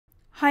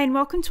Hi and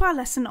welcome to our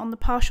lesson on the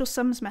partial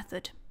sums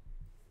method.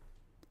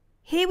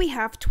 Here we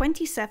have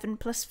 27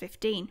 plus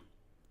 15.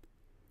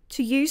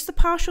 To use the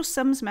partial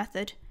sums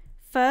method,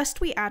 first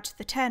we add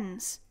the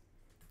tens.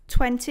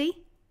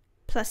 20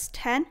 plus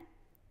 10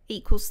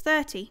 equals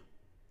 30.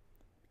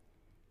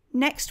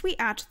 Next we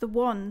add the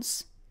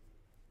ones.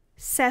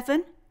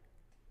 7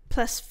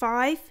 plus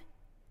 5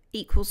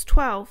 equals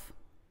 12.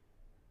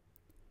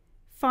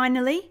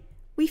 Finally,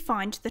 we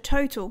find the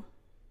total.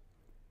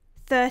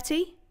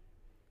 30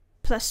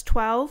 plus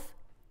 12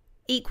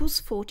 equals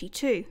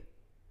 42.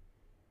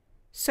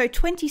 So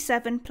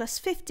 27 plus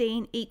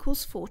 15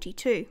 equals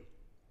 42.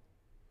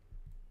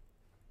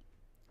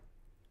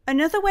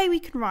 Another way we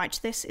can write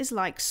this is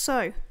like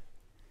so.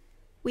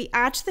 We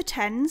add the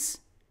tens.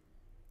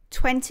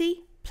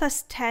 20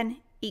 plus 10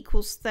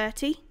 equals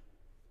 30.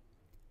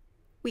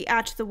 We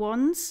add the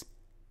ones.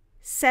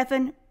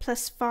 7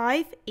 plus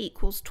 5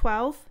 equals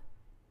 12.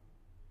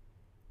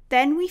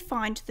 Then we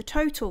find the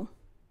total.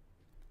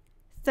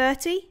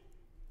 30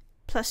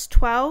 plus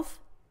 12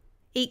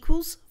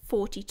 equals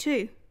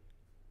 42.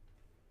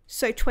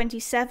 So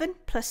 27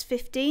 plus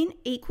 15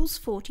 equals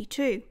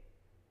 42.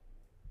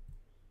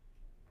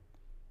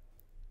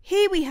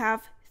 Here we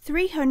have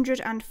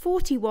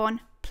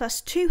 341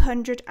 plus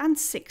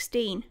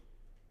 216.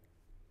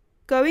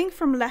 Going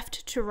from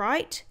left to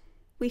right,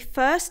 we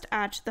first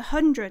add the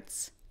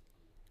hundreds.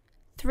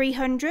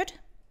 300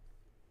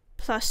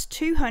 plus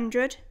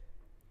 200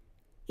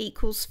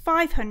 equals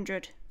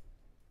 500.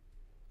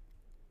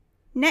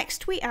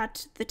 Next we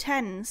add the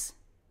tens.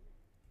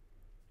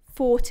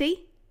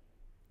 40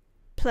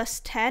 plus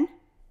 10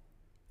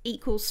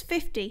 equals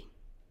 50.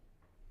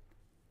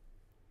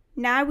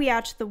 Now we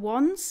add the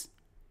ones.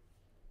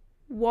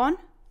 1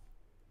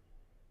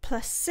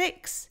 plus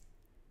 6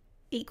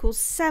 equals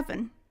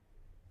 7.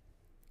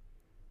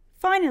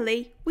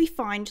 Finally, we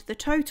find the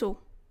total.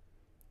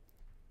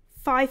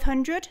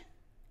 500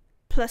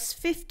 plus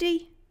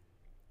 50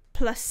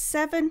 plus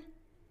 7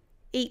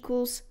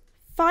 equals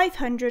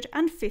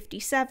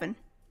 557.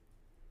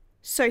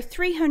 So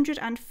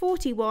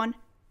 341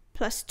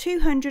 plus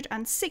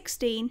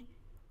 216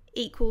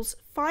 equals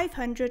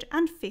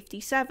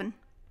 557.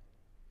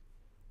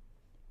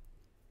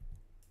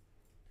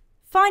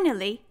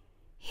 Finally,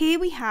 here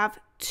we have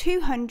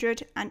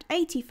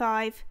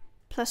 285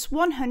 plus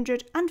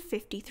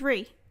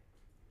 153.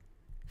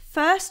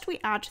 First we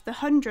add the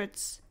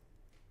hundreds.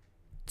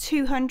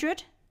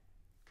 200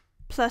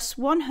 plus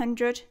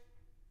 100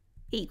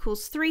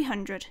 equals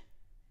 300.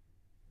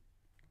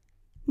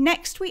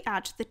 Next we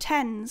add the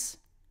tens.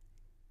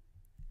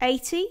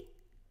 80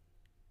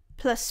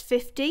 plus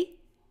 50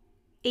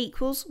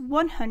 equals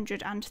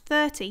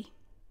 130.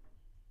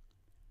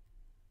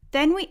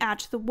 Then we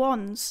add the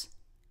ones.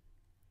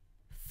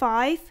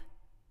 5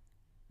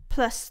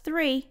 plus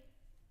 3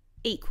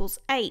 equals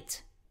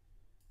 8.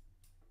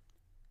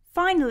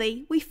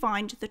 Finally, we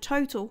find the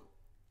total.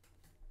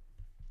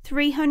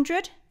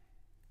 300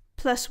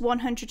 plus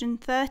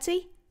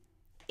 130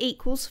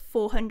 equals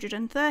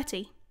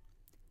 430.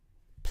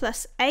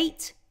 Plus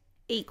 8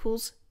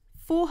 equals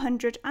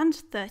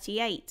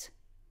 438.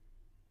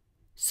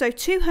 So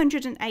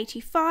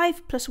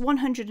 285 plus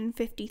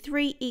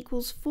 153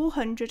 equals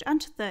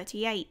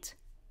 438.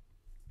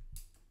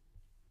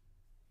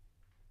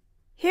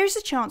 Here's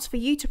a chance for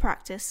you to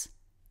practice.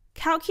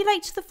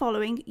 Calculate the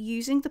following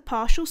using the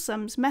partial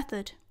sums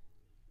method.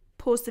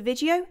 Pause the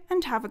video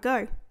and have a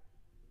go.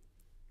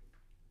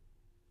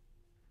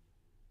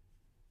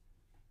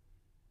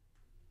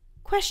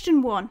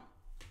 Question 1.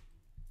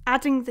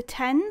 Adding the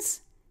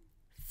tens,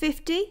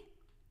 50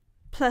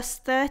 plus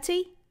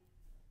 30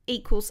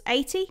 equals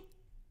 80.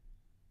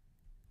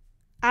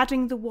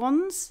 Adding the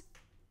ones,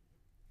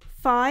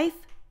 5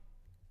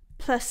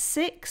 plus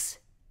 6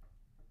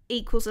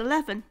 equals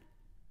 11.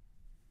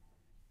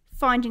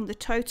 Finding the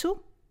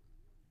total,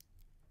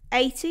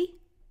 80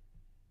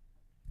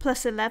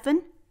 plus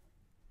 11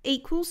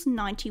 equals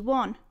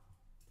 91.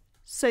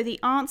 So the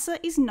answer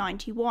is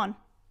 91.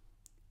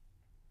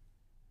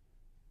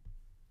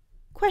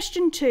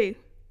 Question 2.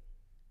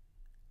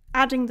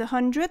 Adding the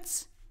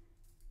hundreds.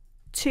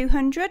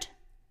 200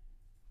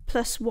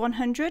 plus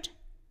 100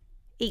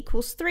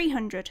 equals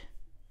 300.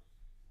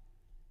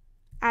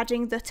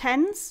 Adding the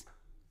tens.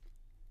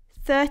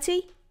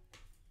 30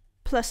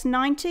 plus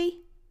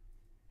 90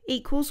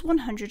 equals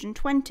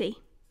 120.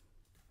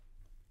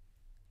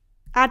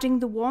 Adding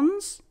the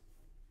ones.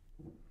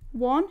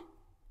 1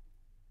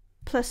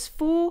 plus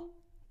 4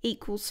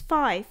 equals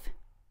 5.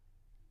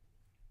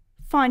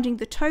 Finding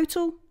the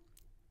total.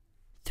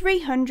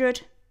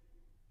 300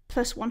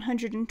 plus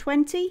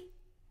 120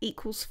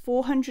 equals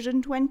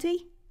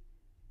 420,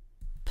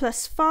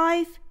 plus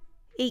 5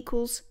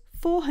 equals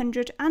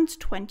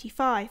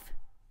 425.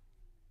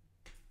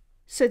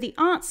 So the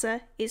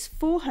answer is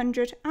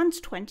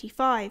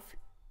 425.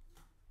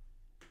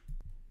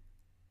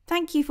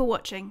 Thank you for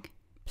watching.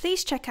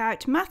 Please check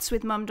out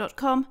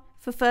mathswithmum.com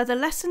for further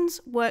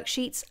lessons,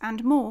 worksheets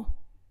and more.